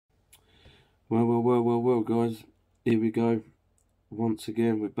Well, guys. Here we go. Once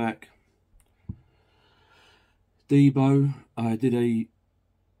again, we're back. Deebo. I did a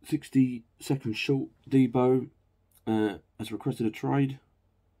 60-second short. Deebo has requested a trade.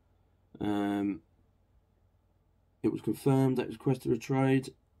 It was confirmed that it was requested a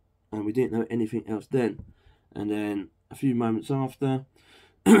trade, and we didn't know anything else then. And then a few moments after,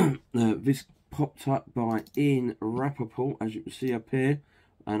 this popped up by Ian Rappaport, as you can see up here,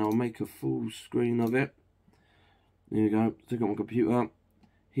 and I'll make a full screen of it. There you go, stick it on my computer.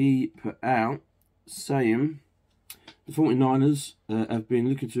 He put out saying the 49ers have been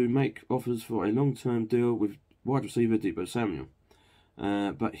looking to make offers for a long-term deal with wide receiver Deebo Samuel,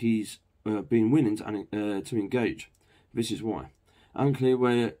 but he's been willing to engage. This is why. Unclear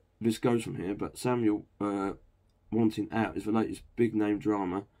where this goes from here, but Samuel wanting out is the latest big-name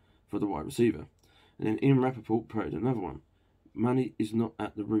drama for the wide receiver. And then Ian Rappaport put another one. Money is not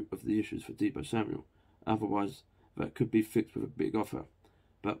at the root of the issues for Deebo Samuel. Otherwise, that could be fixed with a big offer.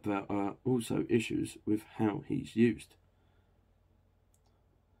 But there are also issues with how he's used.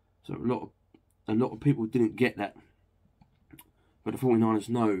 So a lot of people didn't get that. But the 49ers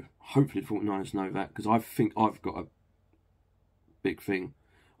know, hopefully the 49ers know that, because I think I've got a big thing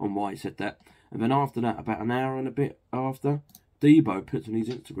on why he said that. And then after that, about an hour and a bit after, Deebo puts on his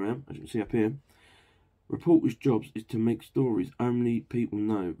Instagram, as you can see up here, reporters' jobs is to make stories only people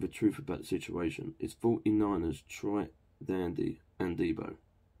know the truth about the situation. It's 49ers, Troy, Dandy, and Deebo.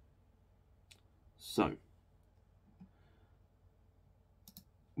 So,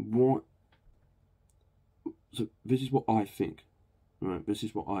 this is what I think. Right, this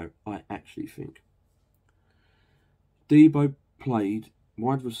is what I actually think. Deebo played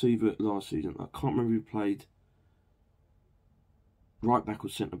wide receiver last season. I can't remember who played right back or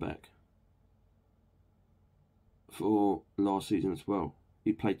centre back for last season as well.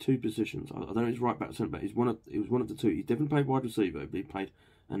 He played two positions. I don't know if he's right back or centre back. He was one of the two. He definitely played wide receiver, but he played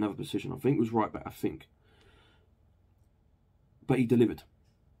another position. I think it was right back, I think. But he delivered.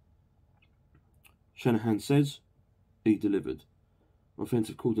 Shanahan says he delivered.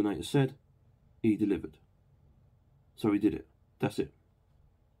 Offensive coordinator said he delivered. So he did it. That's it.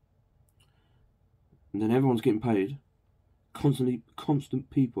 And then everyone's getting paid. Constant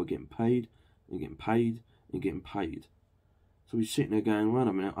people are getting paid and getting paid and getting paid. So he's sitting there going, wait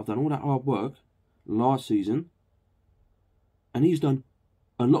a minute, I've done all that hard work last season, and he's done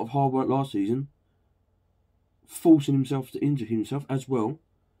a lot of hard work last season, forcing himself to injure himself as well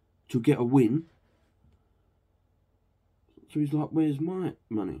to get a win. So he's like, where's my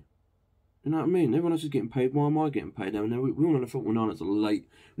money? You know what I mean? Everyone else is getting paid. Why am I getting paid? Now, we all know the 49ers are late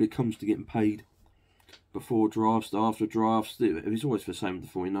when it comes to getting paid. Before drafts, after drafts. It's always the same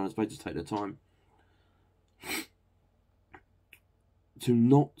with the 49ers. They just take their time. To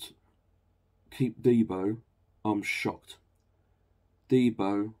not keep Deebo, I'm shocked.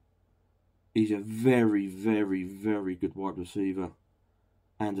 Deebo is a very, very, very good wide receiver.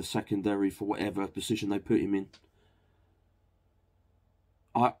 And a secondary for whatever position they put him in.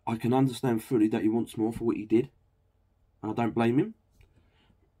 I can understand fully that he wants more for what he did. And I don't blame him.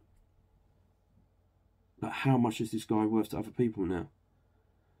 But how much is this guy worth to other people now?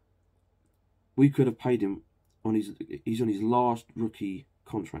 We could have paid him he's on his last rookie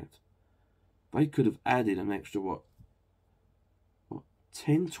contract. They could have added an extra, what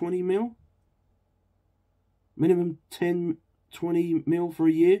 10, 20 mil? Minimum 10, 20 mil for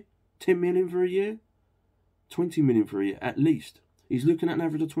a year? 10 million for a year? 20 million for a year, at least. He's looking at an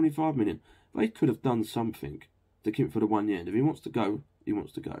average of 25 million. They could have done something to keep him for the 1 year. And if he wants to go, he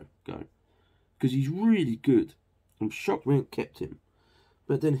wants to go. Because he's really good. I'm shocked we ain't kept him.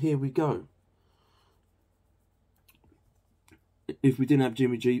 But then here we go. If we didn't have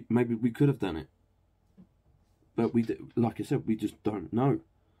Jimmy G, maybe we could have done it. But like I said, we just don't know.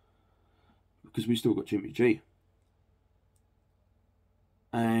 Because we still got Jimmy G.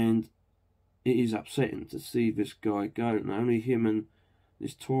 And it is upsetting to see this guy go. And only him and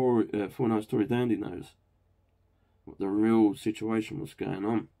this 49ers Tory Dandy knows what the real situation was going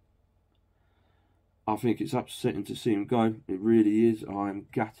on. I think it's upsetting to see him go. It really is. I am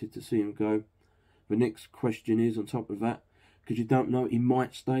gutted to see him go. The next question is, on top of that, because you don't know, he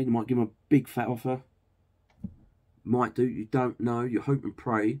might stay. You might give him a big fat offer. Might do. You don't know. You hope and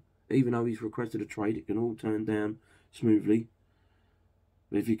pray. Even though he's requested a trade, it can all turn down smoothly.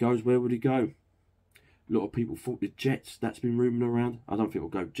 But if he goes, where would he go? A lot of people thought the Jets. That's been rumoured around. I don't think it'll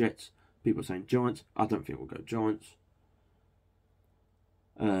go Jets. People are saying Giants. I don't think it'll go Giants.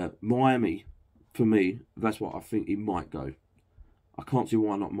 Miami, for me, that's what I think he might go. I can't see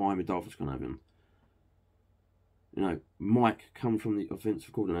why not Miami Dolphins can have him. You know, Mike come from the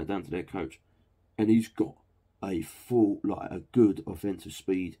offensive coordinator down to their coach. and he's got a good offensive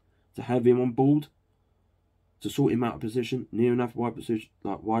speed. To have him on board, to sort him out of position, near enough wide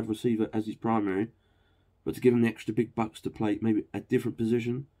receiver as his primary, but to give him the extra big bucks to play maybe a different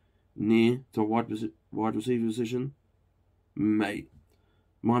position, near to a wide receiver position, mate,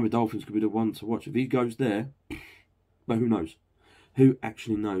 Miami Dolphins could be the one to watch. If he goes there, but who knows? Who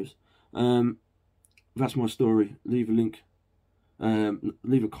actually knows? That's my story. Leave a link.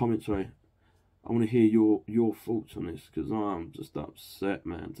 Leave a comment, sorry. I want to hear your thoughts on this, because I'm just upset,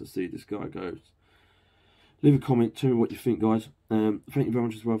 man, to see this guy go. Leave a comment, tell me what you think, guys. Thank you very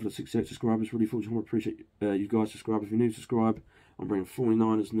much as well for the 68 subscribers. Really fortunate. I appreciate you guys subscribe. If you're new to subscribe, I'm bringing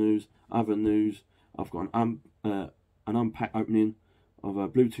 49ers news, other news. I've got an unpack opening of a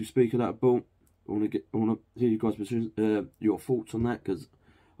Bluetooth speaker that I bought. I want to hear you guys' your thoughts on that, because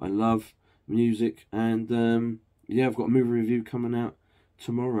I love music. And yeah, I've got a movie review coming out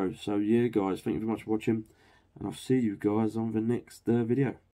tomorrow. So yeah, guys, thank you very much for watching, and I'll see you guys on the next video.